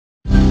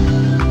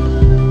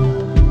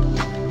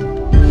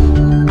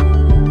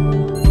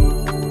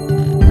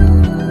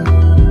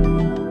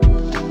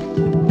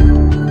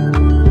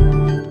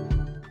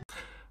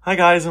Hi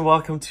guys, and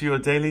welcome to your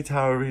daily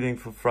tarot reading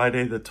for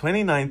Friday the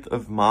 29th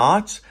of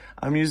March.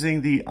 I'm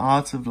using the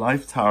Art of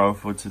Life Tarot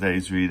for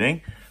today's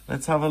reading.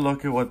 Let's have a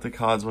look at what the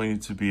cards want you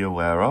to be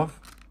aware of.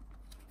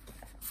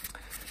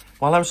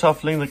 While I'm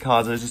shuffling the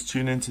cards, I just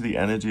tune into the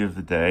energy of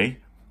the day.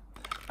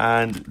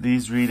 And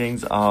these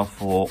readings are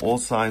for all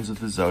signs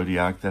of the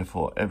zodiac, they're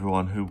for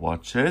everyone who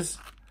watches.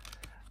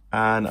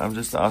 And I'm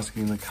just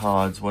asking the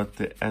cards what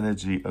the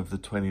energy of the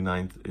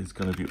 29th is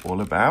going to be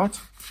all about.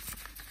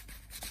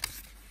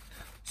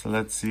 So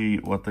let's see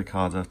what the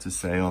cards have to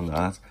say on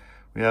that.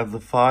 We have the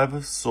Five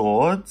of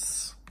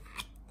Swords,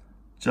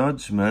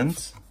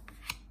 Judgment,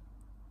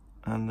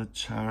 and the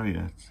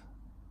Chariot.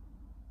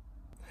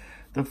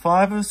 The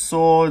Five of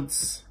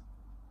Swords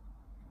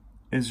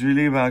is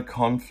really about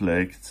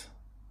conflict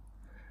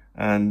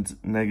and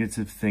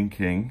negative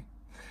thinking.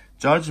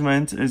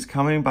 Judgment is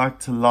coming back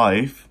to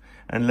life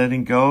and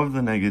letting go of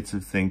the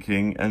negative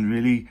thinking and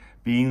really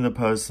being the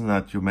person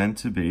that you're meant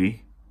to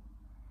be.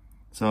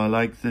 So I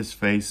like this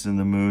face in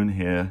the moon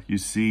here. You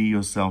see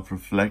yourself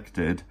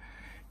reflected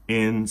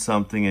in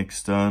something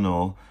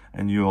external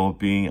and you're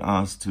being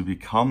asked to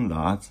become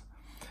that.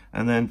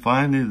 And then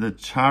finally, the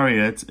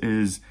Chariot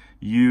is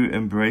you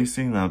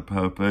embracing that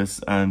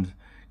purpose and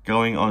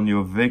going on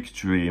your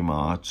victory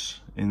march.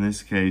 In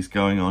this case,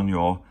 going on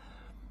your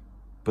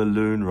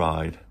balloon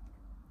ride.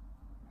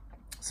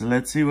 So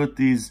let's see what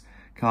these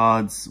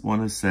cards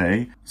want to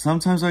say.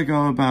 Sometimes I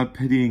go about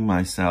pitying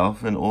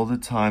myself, and all the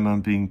time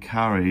I'm being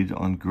carried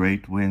on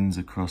great winds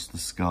across the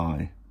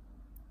sky.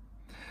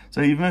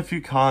 So even if you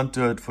can't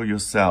do it for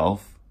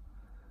yourself,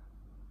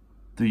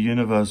 the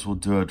universe will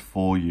do it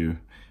for you.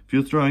 If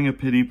you're throwing a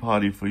pity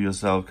party for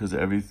yourself because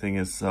everything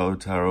is so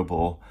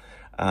terrible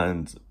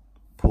and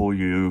poor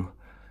you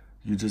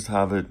just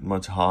have it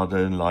much harder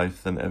in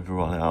life than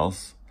everyone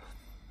else.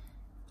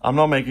 I'm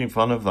not making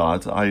fun of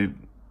that. I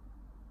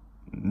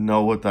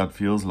know what that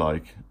feels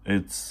like.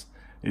 It's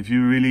if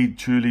you really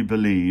truly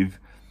believe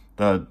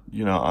that,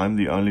 you know, I'm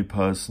the only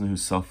person who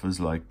suffers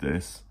like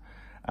this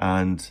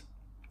and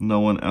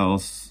no one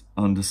else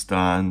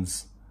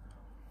understands,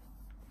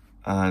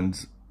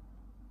 and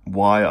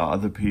why are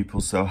other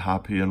people so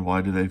happy and why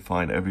do they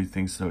find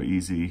everything so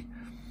easy,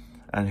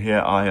 and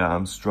here I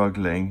am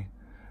struggling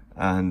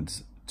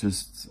and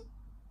just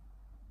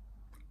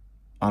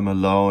I'm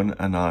alone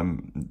and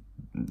I'm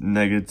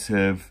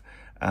negative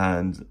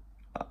and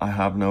I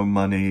have no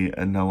money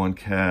and no one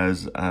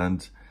cares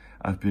and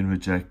I've been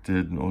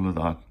rejected and all of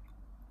that.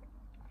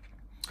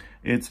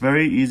 It's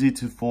very easy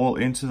to fall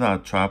into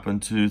that trap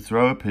and to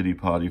throw a pity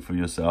party for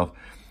yourself.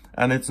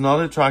 And it's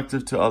not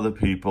attractive to other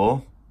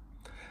people.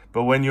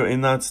 But when you're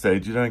in that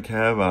state, you don't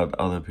care about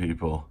other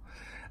people.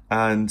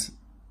 And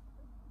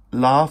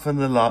laugh and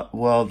the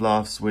world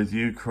laughs with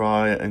you,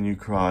 cry and you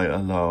cry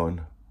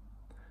alone.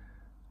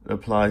 It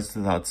applies to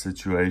that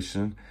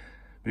situation.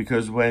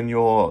 Because when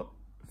you're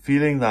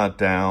feeling that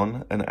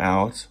down and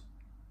out,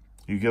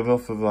 you give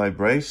off a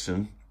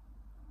vibration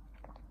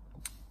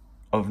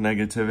of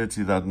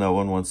negativity that no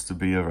one wants to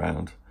be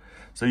around.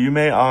 So you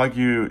may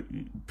argue,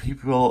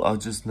 people are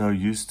just no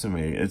use to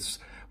me. It's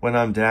when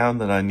I'm down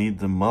that I need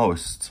them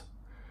most.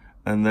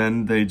 And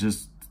then they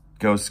just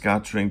go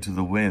scattering to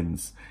the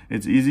winds.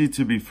 It's easy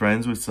to be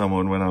friends with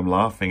someone when I'm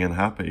laughing and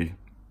happy.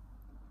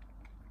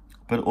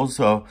 But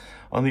also,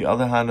 on the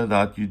other hand of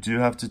that, you do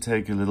have to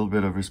take a little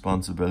bit of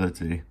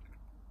responsibility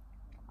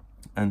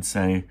and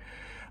say,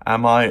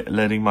 am I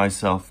letting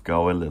myself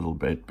go a little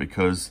bit?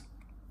 Because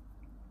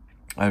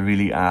I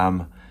really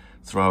am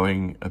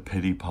throwing a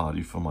pity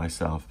party for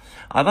myself.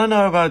 I don't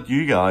know about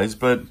you guys,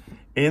 but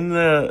in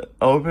the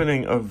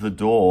opening of the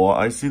door,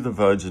 I see the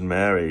Virgin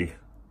Mary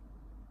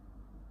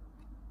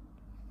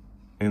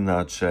in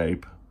that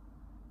shape.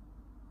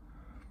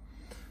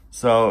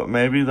 So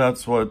maybe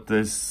that's what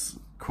this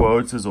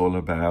quote is all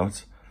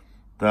about,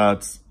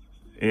 that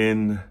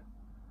in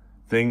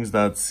things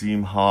that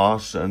seem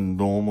harsh and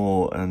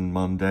normal and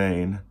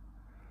mundane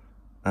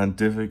and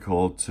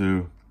difficult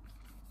to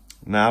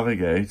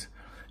navigate,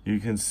 you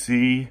can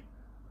see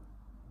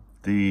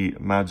the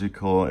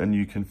magical and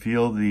you can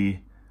feel the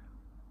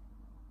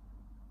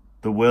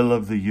will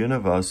of the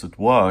universe at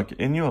work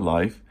in your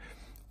life,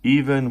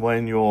 even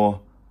when you're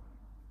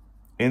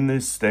in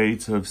this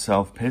state of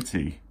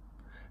self-pity.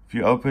 If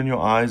you open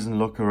your eyes and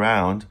look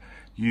around,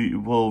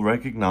 you will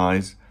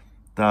recognize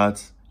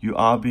that you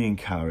are being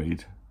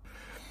carried.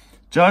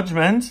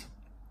 Judgment,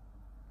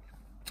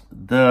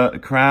 the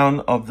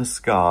crown of the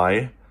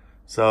sky,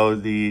 so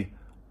the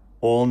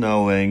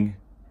all-knowing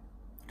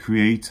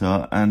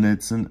creator, and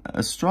it's an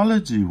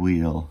astrology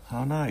wheel.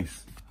 How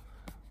nice.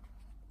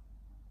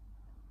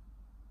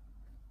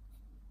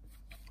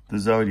 The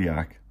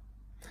zodiac.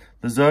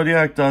 The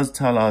zodiac does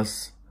tell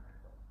us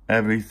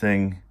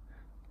everything,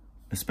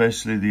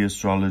 especially the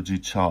astrology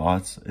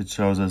chart. It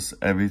shows us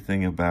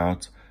everything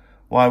about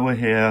why we're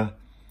here,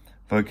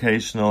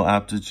 vocational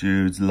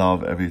aptitudes,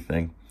 love,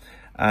 everything.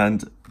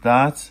 And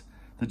that,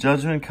 the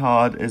Judgment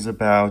card is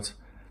about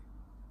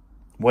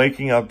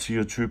waking up to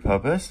your true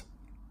purpose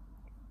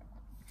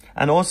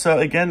And also,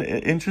 again,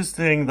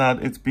 interesting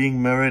that it's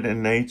being mirrored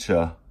in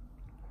nature.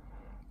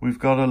 We've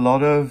got a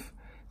lot of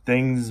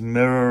things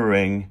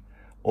mirroring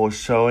or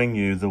showing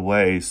you the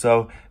way.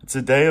 So it's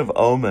a day of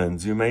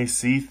omens. You may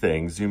see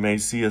things. You may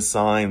see a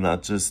sign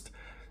that just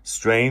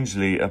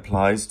strangely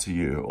applies to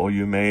you, or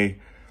you may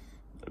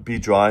be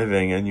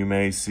driving and you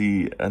may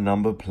see a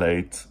number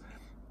plate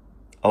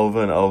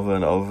over and over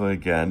and over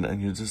again,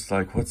 and you're just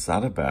like, what's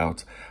that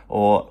about?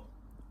 Or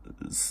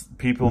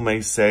people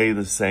may say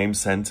the same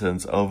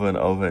sentence over and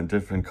over in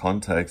different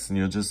contexts, and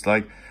you're just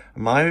like,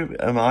 am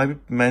I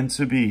meant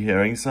to be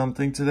hearing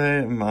something today?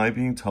 Am I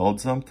being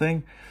told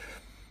something?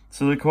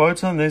 So the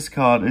quote on this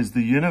card is,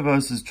 the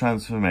universe is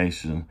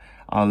transformation.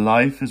 Our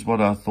life is what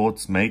our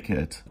thoughts make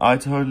it. I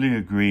totally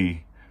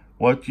agree.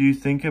 What you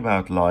think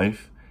about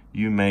life,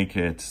 you make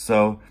it.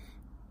 So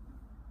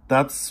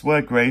that's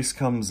where grace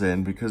comes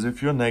in, because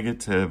if you're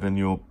negative and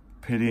you're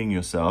pitying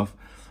yourself,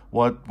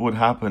 what would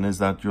happen is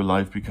that your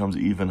life becomes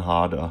even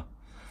harder.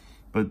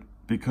 But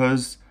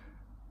because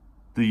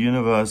the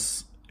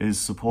universe is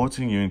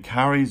supporting you and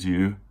carries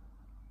you,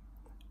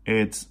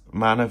 it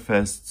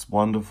manifests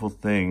wonderful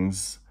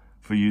things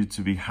for you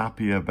to be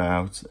happy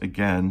about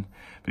again.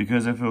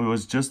 Because if it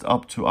was just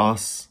up to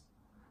us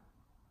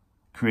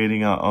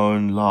creating our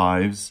own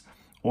lives,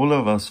 all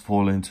of us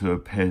fall into a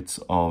pit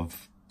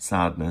of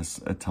sadness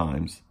at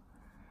times.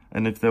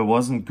 And if there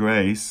wasn't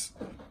grace,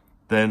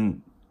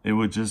 then it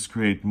would just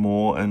create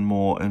more and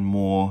more and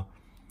more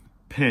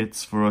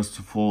pits for us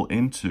to fall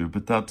into.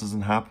 But that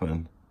doesn't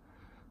happen.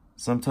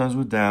 Sometimes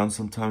we're down,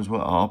 sometimes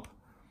we're up,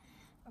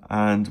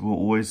 and we're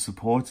always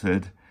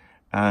supported.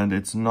 And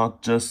it's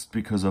not just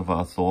because of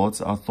our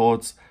thoughts. Our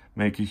thoughts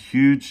make a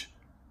huge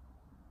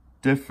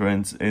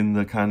difference in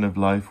the kind of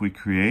life we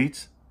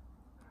create,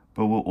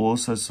 but we're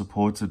also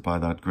supported by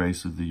that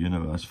grace of the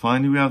universe.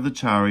 Finally, we have the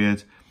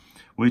Chariot,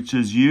 which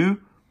is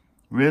you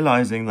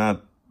realizing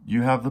that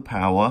you have the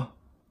power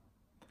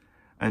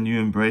and you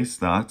embrace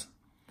that.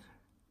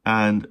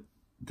 And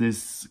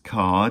this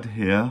card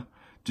here,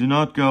 do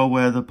not go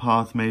where the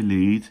path may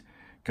lead.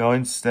 Go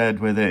instead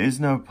where there is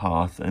no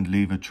path and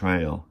leave a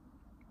trail.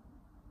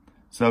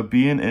 So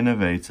be an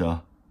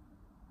innovator.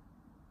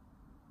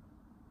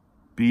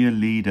 Be a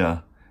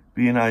leader.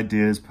 Be an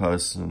ideas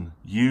person.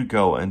 You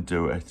go and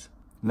do it.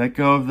 Let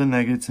go of the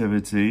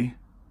negativity.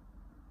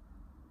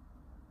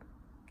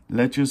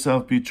 Let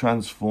yourself be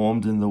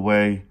transformed in the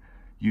way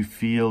you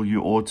feel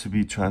you ought to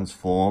be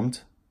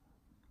transformed.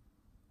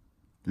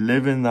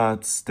 Live in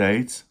that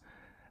state.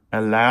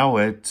 Allow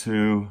it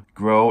to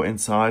grow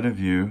inside of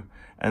you,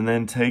 and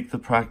then take the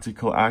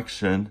practical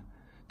action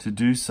to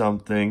do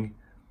something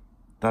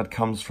that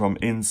comes from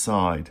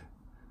inside.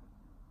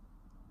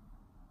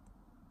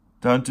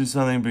 Don't do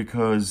something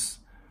because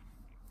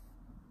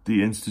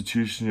the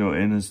institution you're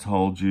in has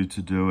told you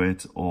to do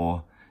it,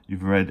 or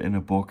you've read in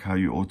a book how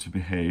you ought to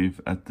behave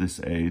at this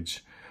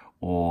age,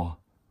 or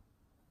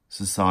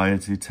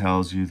society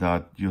tells you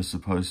that you're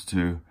supposed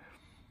to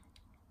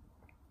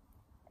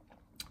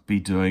be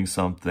doing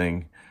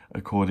something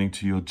according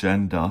to your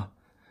gender.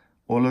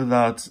 All of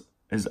that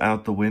is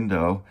out the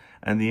window.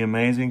 And the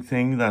amazing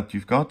thing that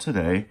you've got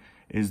today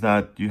is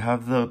that you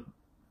have the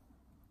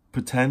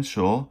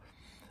potential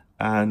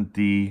and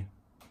the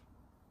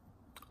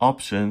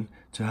option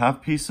to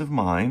have peace of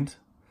mind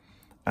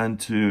and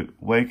to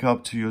wake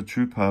up to your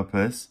true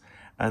purpose,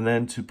 and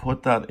then to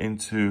put that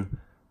into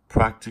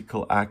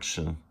practical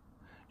action.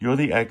 You're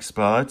the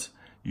expert.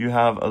 You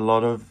have a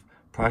lot of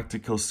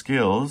practical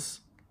skills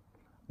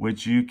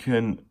which you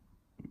can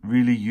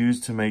really use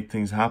to make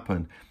things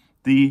happen.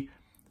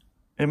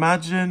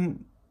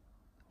 Imagine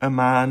a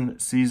man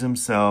sees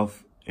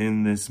himself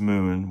in this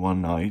moon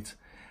one night,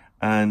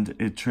 and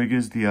it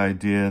triggers the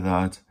idea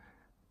that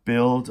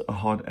build a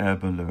hot air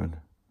balloon.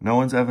 No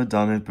one's ever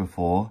done it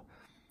before,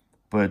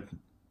 but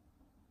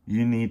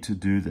you need to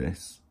do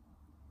this.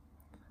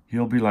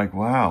 He'll be like,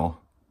 wow,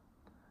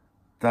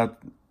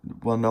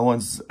 well, no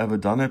one's ever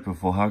done it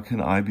before. How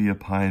can I be a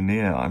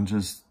pioneer? I'm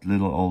just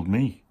little old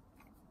me.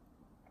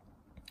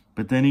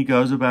 But then he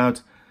goes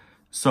about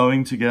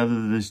sewing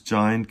together this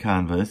giant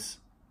canvas,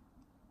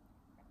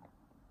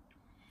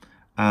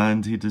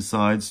 and he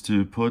decides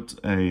to put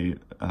a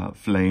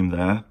flame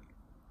there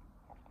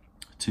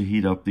to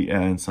heat up the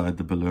air inside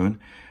the balloon.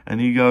 And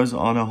he goes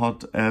on a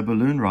hot air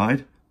balloon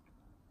ride.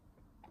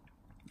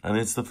 And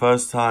it's the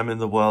first time in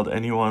the world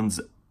anyone's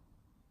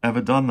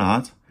ever done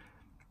that.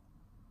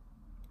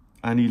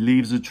 And he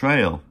leaves a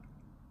trail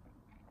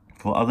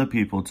for other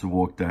people to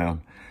walk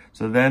down.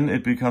 So then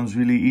it becomes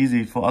really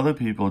easy for other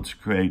people to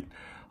create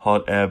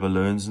hot air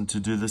balloons and to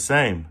do the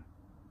same.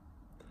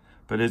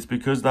 But it's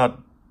because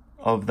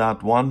of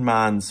that one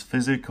man's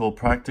physical,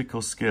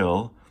 practical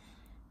skill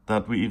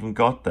that we even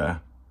got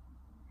there.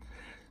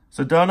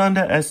 So don't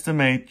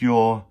underestimate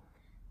your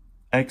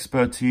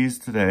expertise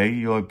today,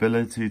 your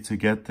ability to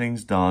get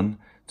things done,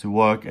 to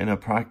work in a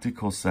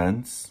practical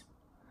sense,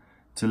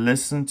 to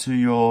listen to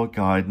your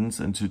guidance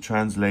and to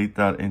translate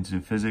that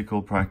into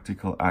physical,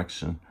 practical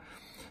action.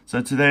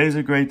 So today is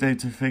a great day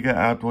to figure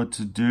out what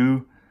to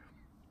do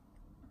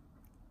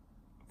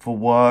for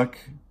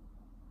work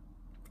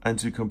and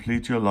to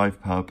complete your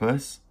life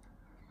purpose.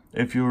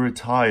 If you're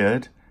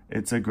retired,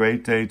 it's a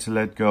great day to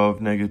let go of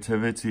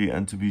negativity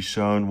and to be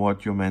shown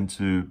what you're meant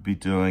to be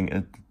doing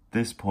at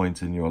this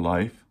point in your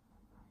life.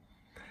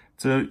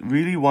 It's a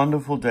really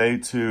wonderful day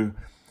to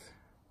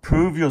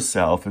prove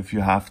yourself if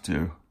you have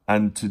to,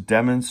 and to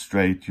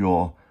demonstrate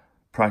your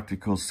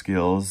practical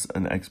skills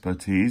and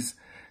expertise.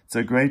 It's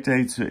a great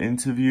day to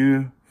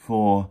interview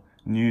for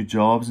new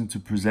jobs and to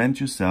present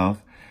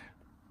yourself,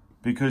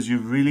 because you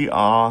really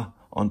are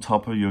on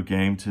top of your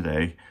game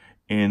today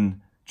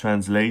in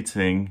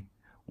translating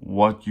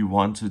what you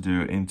want to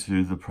do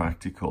into the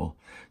practical.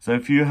 So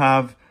if you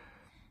have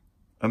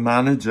a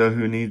manager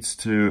who needs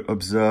to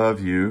observe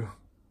you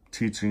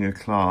teaching a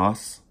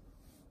class,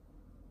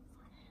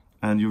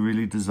 and you're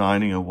really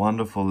designing a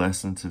wonderful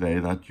lesson today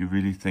that you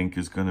really think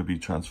is going to be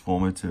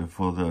transformative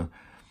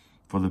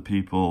for the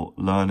people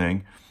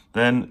learning,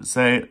 then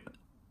say,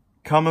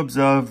 come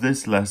observe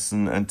this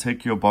lesson and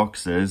tick your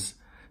boxes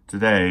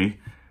today,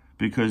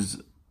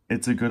 because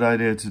it's a good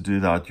idea to do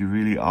that. You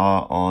really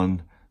are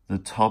on the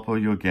top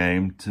of your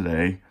game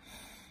today.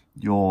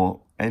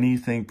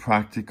 Anything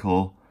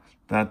practical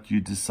that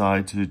you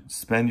decide to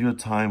spend your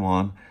time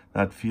on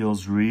that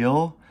feels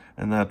real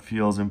and that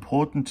feels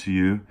important to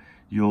you,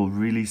 you'll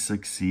really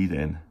succeed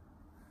in.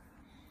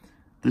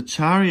 The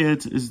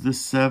Chariot is the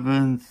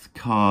 7th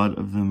card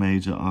of the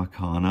major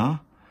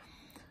arcana.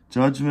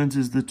 Judgment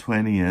is the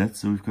 20th,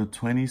 so we've got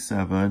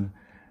 27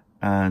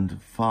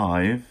 and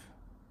 5.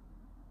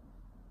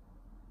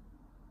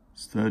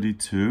 It's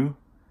 32.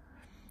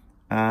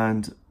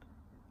 And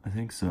I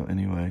think so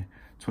anyway.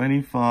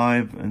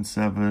 25 and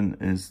 7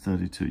 is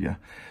 32, yeah.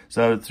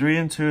 So 3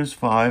 and 2 is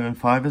 5, and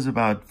 5 is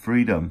about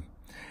freedom.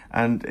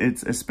 And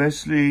it's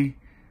especially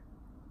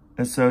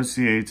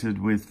associated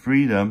with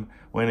freedom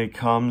when it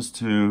comes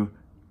to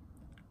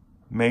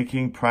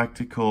making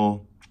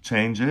practical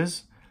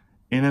changes,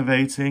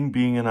 innovating,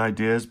 being an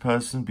ideas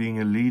person, being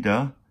a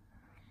leader,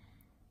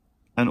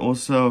 and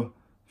also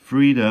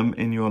freedom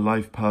in your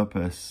life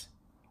purpose.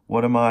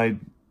 What am I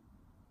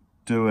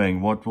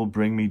doing? What will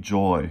bring me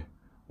joy?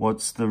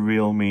 What's the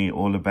real me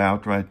all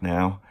about right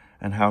now?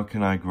 And how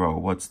can I grow?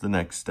 What's the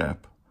next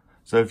step?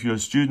 So if you're a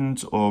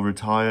student or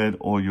retired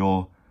or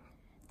you're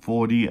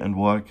 40 and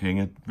working,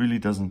 it really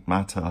doesn't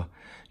matter.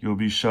 You'll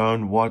be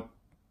shown what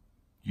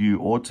you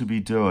ought to be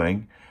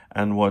doing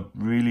and what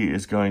really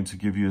is going to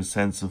give you a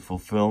sense of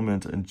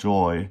fulfillment and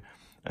joy,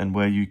 and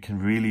where you can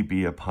really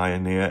be a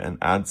pioneer and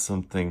add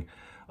something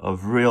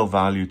of real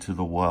value to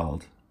the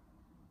world.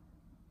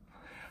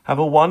 Have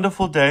a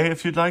wonderful day.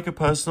 If you'd like a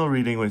personal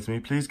reading with me,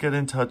 please get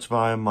in touch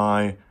via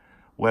my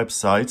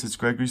website. It's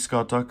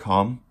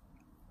gregoryscott.com.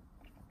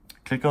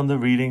 Click on the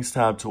Readings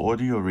tab to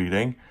order your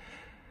reading.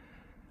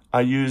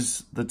 I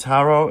use the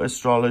tarot,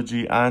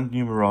 astrology, and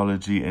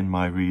numerology in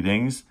my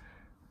readings.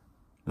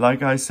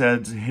 Like I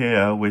said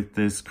here with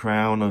this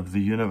crown of the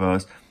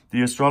universe,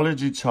 the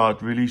astrology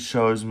chart really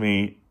shows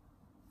me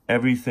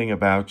everything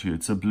about you.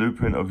 It's a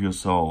blueprint of your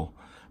soul.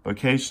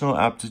 Vocational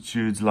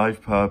aptitudes,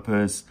 life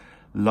purpose,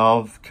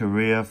 love,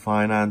 career,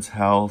 finance,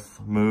 health,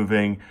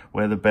 moving,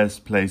 where the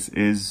best place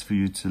is for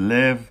you to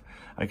live.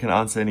 I can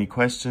answer any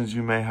questions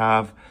you may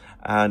have,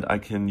 and I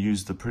can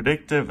use the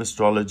predictive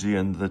astrology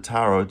and the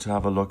tarot to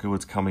have a look at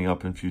what's coming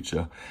up in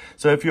future.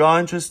 So if you are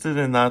interested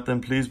in that, then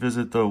please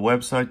visit the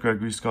website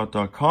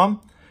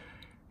gregoryscott.com.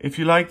 If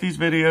you like these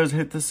videos,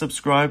 hit the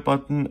subscribe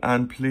button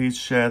and please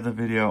share the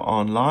video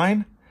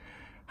online.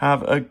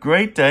 Have a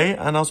great day,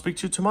 and I'll speak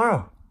to you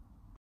tomorrow.